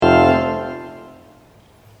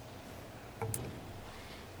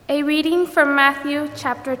A reading from Matthew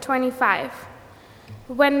chapter 25.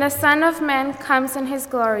 When the Son of Man comes in his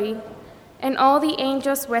glory, and all the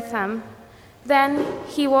angels with him, then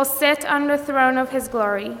he will sit on the throne of his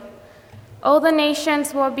glory. All the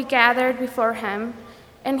nations will be gathered before him,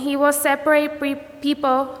 and he will separate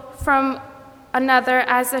people from another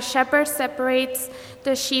as a shepherd separates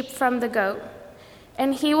the sheep from the goat.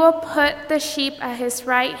 And he will put the sheep at his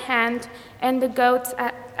right hand and the goats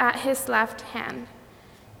at his left hand.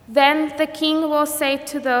 Then the king will say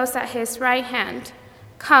to those at his right hand,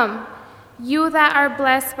 "Come, you that are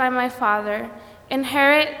blessed by my Father,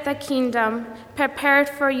 inherit the kingdom prepared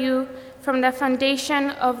for you from the foundation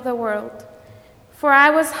of the world. For I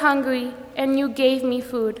was hungry, and you gave me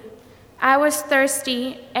food. I was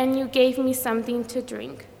thirsty, and you gave me something to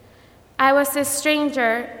drink. I was a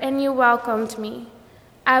stranger, and you welcomed me.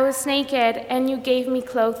 I was naked, and you gave me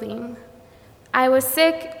clothing. I was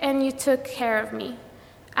sick, and you took care of me.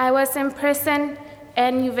 I was in prison,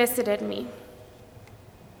 and you visited me."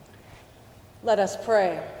 Let us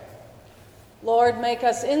pray. Lord, make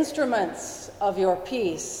us instruments of your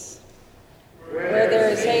peace. Where there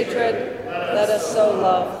is hatred, let us sow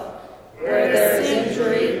love. Where there is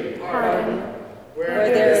injury, pardon.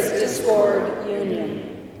 Where there is discord,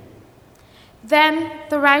 union. Then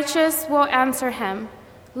the righteous will answer him,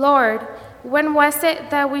 "Lord, when was it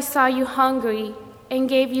that we saw you hungry and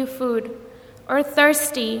gave you food, or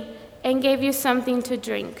thirsty and gave you something to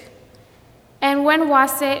drink? And when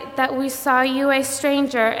was it that we saw you a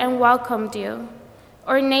stranger and welcomed you,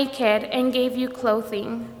 or naked and gave you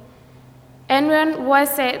clothing? And when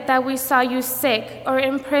was it that we saw you sick or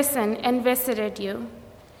in prison and visited you?"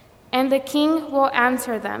 And the king will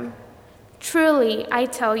answer them, "Truly, I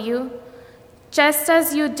tell you, just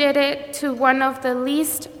as you did it to one of the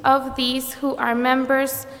least of these who are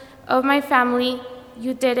members of my family,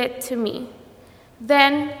 you did it to me."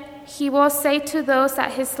 Then he will say to those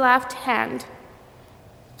at his left hand,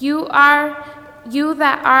 You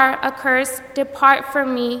that are accursed, depart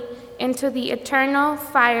from me into the eternal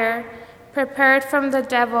fire prepared from the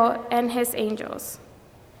devil and his angels.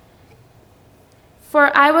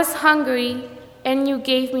 For I was hungry, and you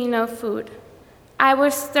gave me no food. I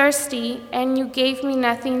was thirsty, and you gave me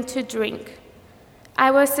nothing to drink.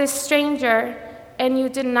 I was a stranger, and you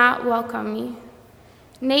did not welcome me.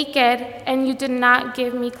 Naked, and you did not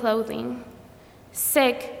give me clothing.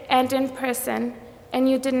 Sick and in prison, and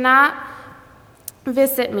you did not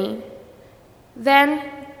visit me. Then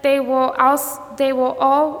they also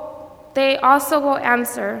will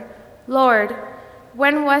answer, "Lord,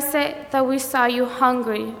 when was it that we saw you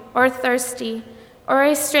hungry or thirsty, or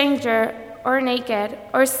a stranger, or naked,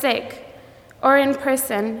 or sick, or in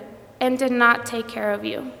prison, and did not take care of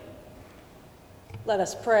you?" Let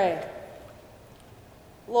us pray.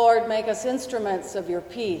 Lord, make us instruments of your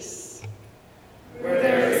peace. Where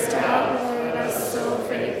there is doubt, let us sow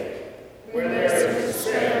faith. Where there is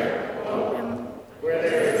despair, hope. Where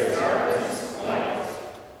there is darkness, light.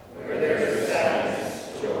 Where there is sadness,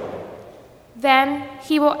 joy. Then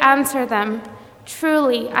he will answer them,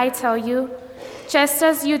 "Truly, I tell you, just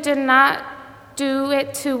as you did not do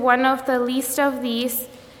it to one of the least of these,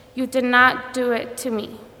 you did not do it to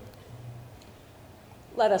me."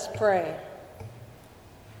 Let us pray.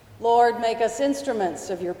 Lord, make us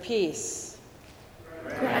instruments of your peace.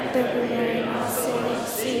 Grant that we may also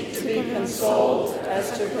seek To be consoled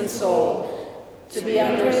as to console, to be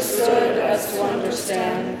understood as to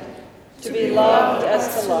understand, to be loved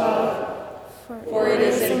as to love. For it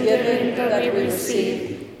is in giving that we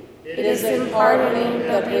receive, it is in pardoning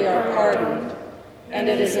that we are pardoned, and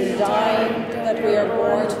it is in dying that we are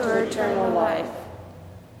born to eternal life.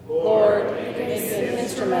 Lord, make me an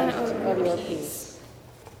instrument of your peace.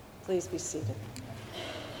 Please be seated.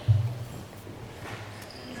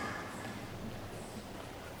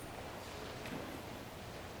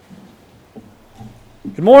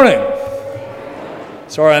 Good morning.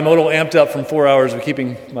 Sorry, I'm a little amped up from 4 hours of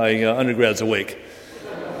keeping my undergrads awake.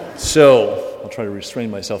 So I'll try to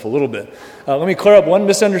restrain myself a little bit. Let me clear up one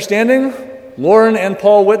misunderstanding. Lauren and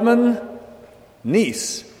Paul Whitman,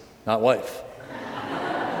 niece, not wife.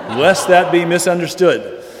 Lest that be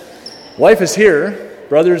misunderstood. Wife is here.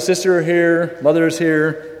 Brother and sister are here. Mother is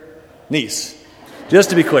here. Niece. Just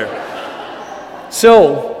to be clear.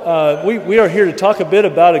 So, we are here to talk a bit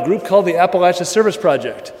about a group called the Appalachia Service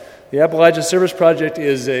Project. The Appalachia Service Project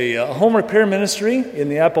is a home repair ministry in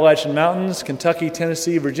the Appalachian Mountains, Kentucky,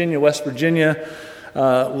 Tennessee, Virginia, West Virginia.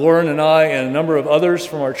 Lauren and I and a number of others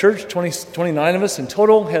from our church, 29 of us in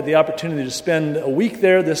total, had the opportunity to spend a week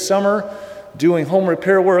there this summer doing home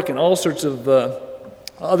repair work and all sorts of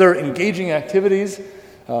other engaging activities.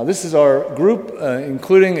 This is our group,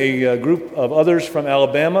 including a group of others from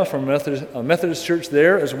Alabama, from a Methodist church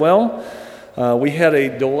there as well. We had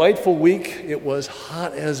a delightful week. It was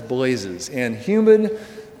hot as blazes and humid,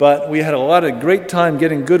 but we had a lot of great time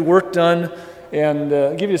getting good work done.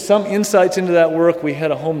 And give you some insights into that work, we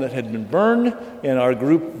had a home that had been burned, and our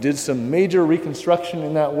group did some major reconstruction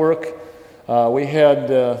in that work. We had,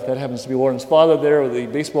 that happens to be Lauren's father there with the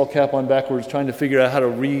baseball cap on backwards, trying to figure out how to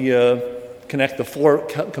reconnect the floor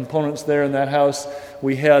components there in that house.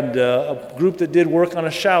 We had a group that did work on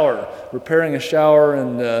a shower, repairing a shower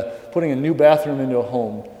and putting a new bathroom into a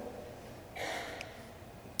home.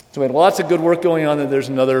 So we had lots of good work going on, and there's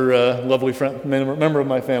another lovely member of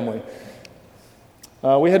my family.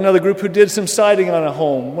 We had another group who did some siding on a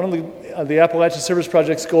home. One of the Appalachian Service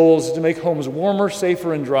Project's goals is to make homes warmer,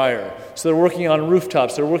 safer, and drier. So they're working on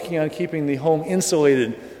rooftops. They're working on keeping the home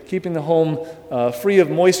insulated, keeping the home free of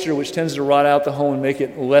moisture, which tends to rot out the home and make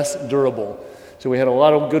it less durable. So we had a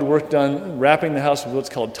lot of good work done wrapping the house with what's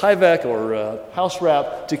called Tyvek or house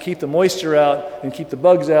wrap to keep the moisture out and keep the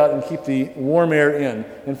bugs out and keep the warm air in.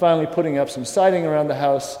 And finally putting up some siding around the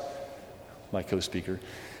house, my co-speaker,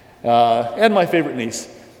 and my favorite niece,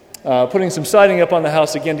 putting some siding up on the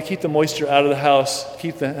house again to keep the moisture out of the house,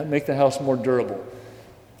 make the house more durable.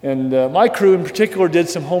 And my crew in particular did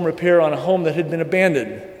some home repair on a home that had been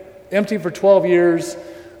abandoned, empty for 12 years.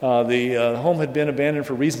 The home had been abandoned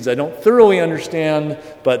for reasons I don't thoroughly understand,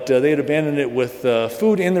 but they had abandoned it with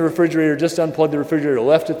food in the refrigerator, just unplugged the refrigerator,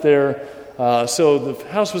 left it there. So the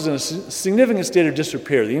house was in a significant state of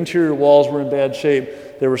disrepair. The interior walls were in bad shape.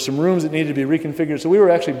 There were some rooms that needed to be reconfigured. So we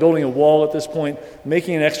were actually building a wall at this point,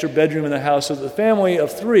 making an extra bedroom in the house so that the family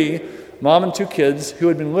of 3, mom and 2 kids, who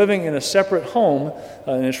had been living in a separate home,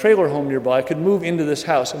 in a trailer home nearby, could move into this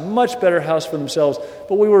house, a much better house for themselves.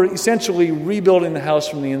 But we were essentially rebuilding the house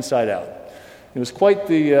from the inside out. It was quite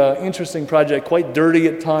the interesting project, quite dirty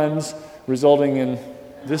at times, resulting in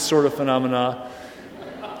this sort of phenomena.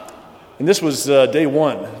 And this was day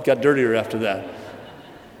 1. It got dirtier after that.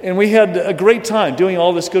 And we had a great time doing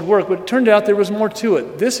all this good work, but it turned out there was more to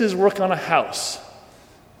it. This is work on a house.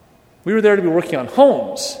 We were there to be working on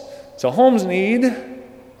homes. So homes need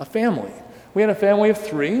a family. We had a family of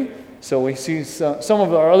 3, so we see some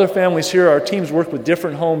of our other families here. Our teams work with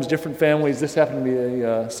different homes, different families. This happened to be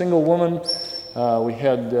a single woman. We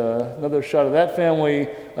had another shot of that family,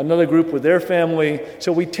 another group with their family.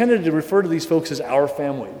 So we tended to refer to these folks as our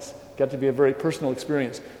families. Got to be a very personal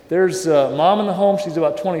experience. There's mom in the home. She's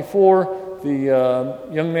about 24. The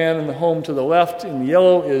young man in the home to the left in the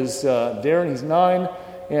yellow is Darren. He's 9.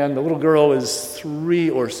 And the little girl is 3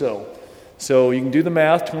 or so. So you can do the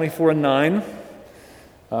math, 24 and 9.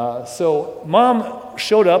 So mom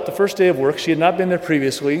showed up the first day of work. She had not been there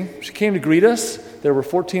previously. She came to greet us. There were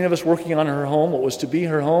 14 of us working on her home, what was to be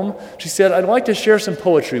her home. She said, "I'd like to share some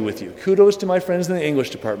poetry with you." Kudos to my friends in the English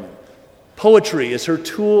department. Poetry is her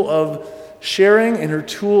tool of sharing and her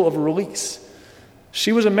tool of release.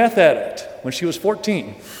 She was a meth addict when she was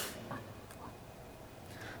 14.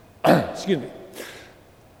 Excuse me.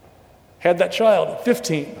 Had that child at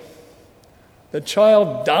 15. The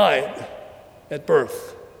child died at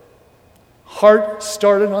birth. Heart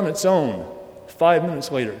started on its own 5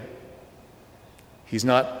 minutes later. He's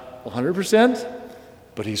not 100%,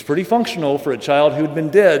 but he's pretty functional for a child who'd been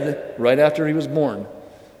dead right after he was born.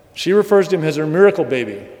 She refers to him as her miracle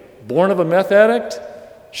baby. Born of a meth addict,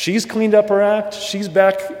 she's cleaned up her act. She's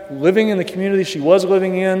back living in the community she was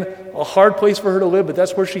living in. A hard place for her to live, but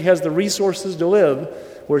that's where she has the resources to live,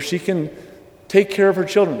 where she can take care of her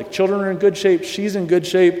children. The children are in good shape. She's in good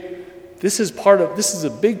shape. This is a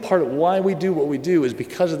big part of why we do what we do, is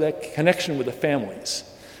because of that connection with the families.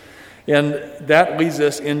 And that leads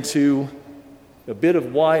us into a bit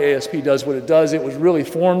of why ASP does what it does. It was really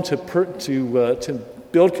formed to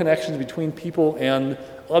build connections between people and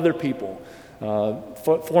other people.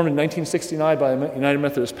 Formed in 1969 by a United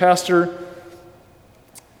Methodist pastor,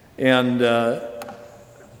 and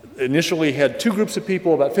initially had 2 groups of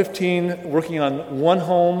people, about 15, working on one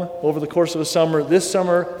home over the course of a summer. This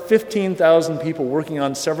summer, 15,000 people working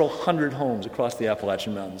on several hundred homes across the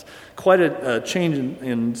Appalachian Mountains. Quite a change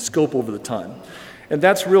in scope over the time. And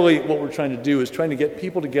that's really what we're trying to do, is trying to get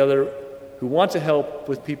people together who want to help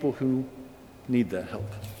with people who need that help.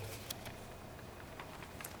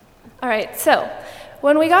 All right, so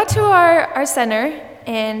when we got to our center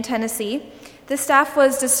in Tennessee, the staff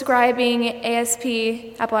was describing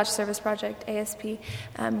ASP, Appalachian Service Project, ASP,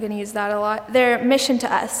 I'm going to use that a lot, their mission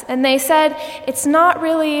to us. And they said it's not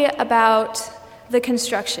really about the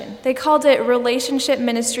construction. They called it relationship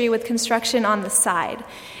ministry with construction on the side.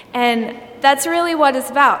 And that's really what it's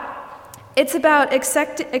about. It's about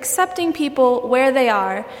accepting people where they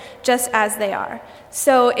are, just as they are.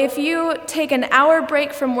 So if you take an hour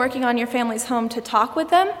break from working on your family's home to talk with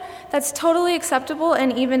them, that's totally acceptable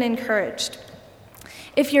and even encouraged.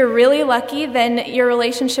 If you're really lucky, then your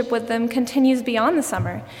relationship with them continues beyond the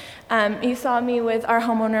summer. You saw me with our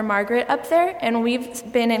homeowner, Margaret, up there, and we've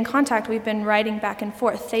been in contact. We've been writing back and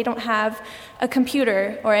forth. They don't have a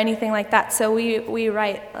computer or anything like that, so we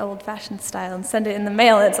write old-fashioned style and send it in the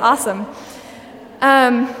mail. It's awesome.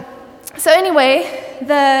 So anyway,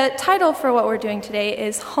 the title for what we're doing today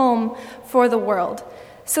is Home for the World.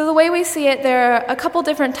 So the way we see it, there are a couple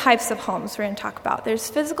different types of homes we're going to talk about. There's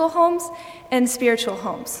physical homes and spiritual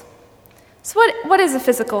homes. So what is a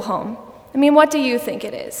physical home? I mean, what do you think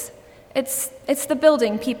it is? It's the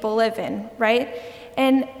building people live in, right?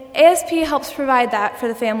 And ASP helps provide that for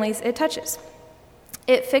the families it touches.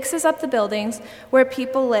 It fixes up the buildings where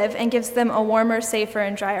people live and gives them a warmer, safer,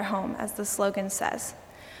 and drier home, as the slogan says.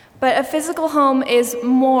 But a physical home is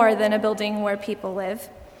more than a building where people live.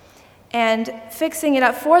 And fixing it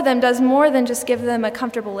up for them does more than just give them a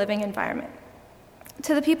comfortable living environment.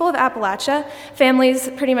 To the people of Appalachia, family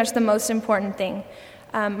is pretty much the most important thing.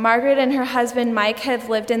 Margaret and her husband, Mike, have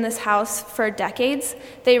lived in this house for decades.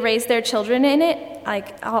 They raised their children in it,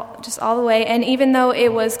 just all the way. And even though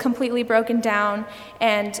it was completely broken down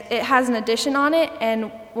and it has an addition on it,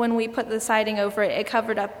 and when we put the siding over it, it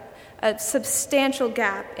covered up a substantial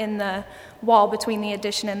gap in the wall between the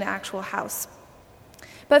addition and the actual house.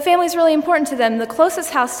 But family is really important to them. The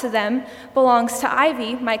closest house to them belongs to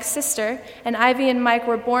Ivy, Mike's sister, and Ivy and Mike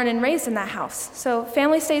were born and raised in that house. So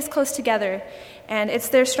family stays close together, and it's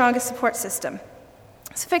their strongest support system.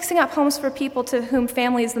 So fixing up homes for people to whom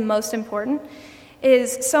family is the most important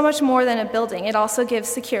is so much more than a building. It also gives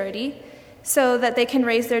security so that they can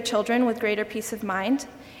raise their children with greater peace of mind.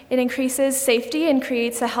 It increases safety and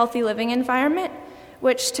creates a healthy living environment,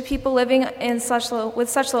 which to people living with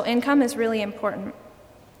such low income is really important.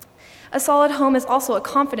 A solid home is also a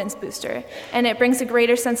confidence booster, and it brings a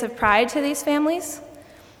greater sense of pride to these families.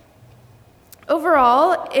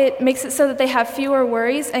 Overall, it makes it so that they have fewer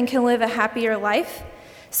worries and can live a happier life.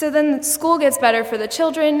 So then school gets better for the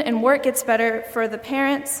children, and work gets better for the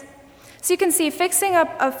parents. So you can see fixing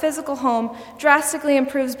up a physical home drastically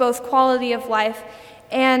improves both quality of life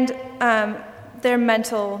and their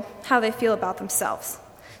mental, how they feel about themselves.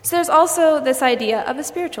 So there's also this idea of a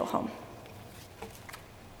spiritual home.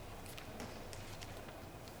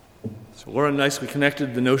 So Laura nicely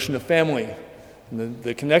connected the notion of family, and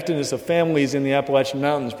the connectedness of families in the Appalachian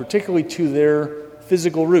Mountains, particularly to their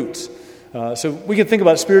physical roots. So we can think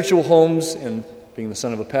about spiritual homes, and being the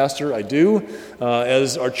son of a pastor, I do,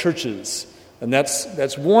 as our churches. And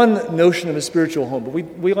that's one notion of a spiritual home. But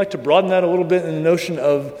we like to broaden that a little bit in the notion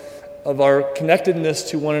of our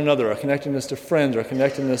connectedness to one another, our connectedness to friends, our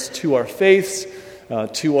connectedness to our faiths,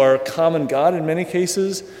 to our common God in many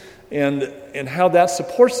cases, and how that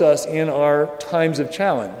supports us in our times of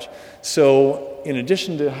challenge. So in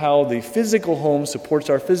addition to how the physical home supports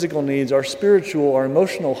our physical needs, our spiritual, our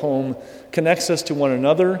emotional home connects us to one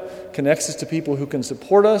another, connects us to people who can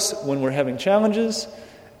support us when we're having challenges,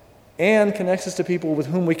 and connects us to people with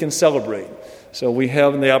whom we can celebrate. So we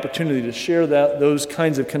have the opportunity to share those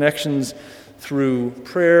kinds of connections through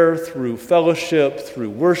prayer, through fellowship,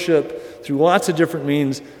 through worship, through lots of different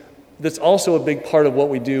means. That's also a big part of what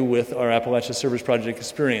we do with our Appalachia Service Project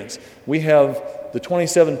experience. We have the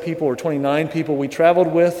 27 people or 29 people we traveled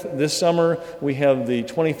with this summer. We have the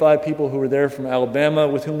 25 people who were there from Alabama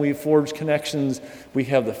with whom we forged connections. We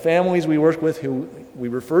have the families we work with who we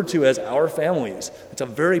refer to as our families. It's a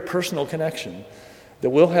very personal connection that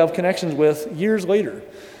we'll have connections with years later.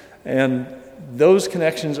 And those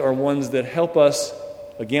connections are ones that help us,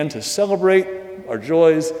 again, to celebrate our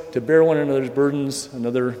joys, to bear one another's burdens.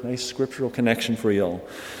 Another nice scriptural connection for y'all.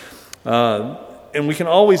 And we can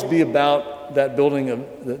always be about that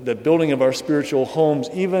building of our spiritual homes,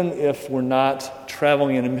 even if we're not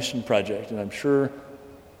traveling in a mission project. And I'm sure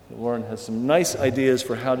that Lauren has some nice ideas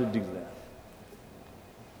for how to do that.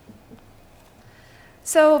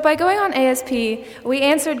 So by going on ASP, we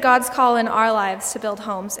answered God's call in our lives to build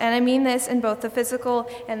homes. And I mean this in both the physical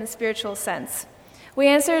and the spiritual sense. We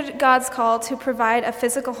answered God's call to provide a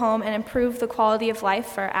physical home and improve the quality of life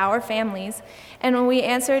for our families, and we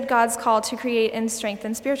answered God's call to create and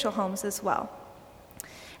strengthen spiritual homes as well.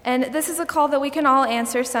 And this is a call that we can all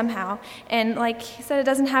answer somehow, and like he said, it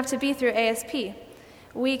doesn't have to be through ASP.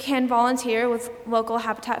 We can volunteer with local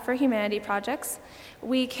Habitat for Humanity projects.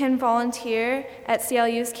 We can volunteer at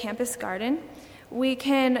CLU's campus garden. We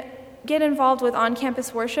can get involved with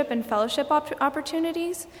on-campus worship and fellowship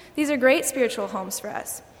opportunities. These are great spiritual homes for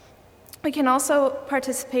us. We can also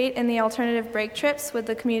participate in the alternative break trips with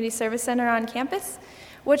the Community Service Center on campus,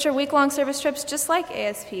 which are week-long service trips just like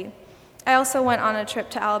ASP. I also went on a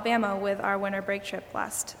trip to Alabama with our winter break trip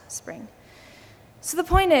last spring. So the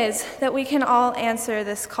point is that we can all answer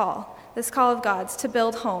this call of God's to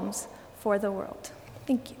build homes for the world.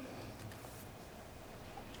 Thank you.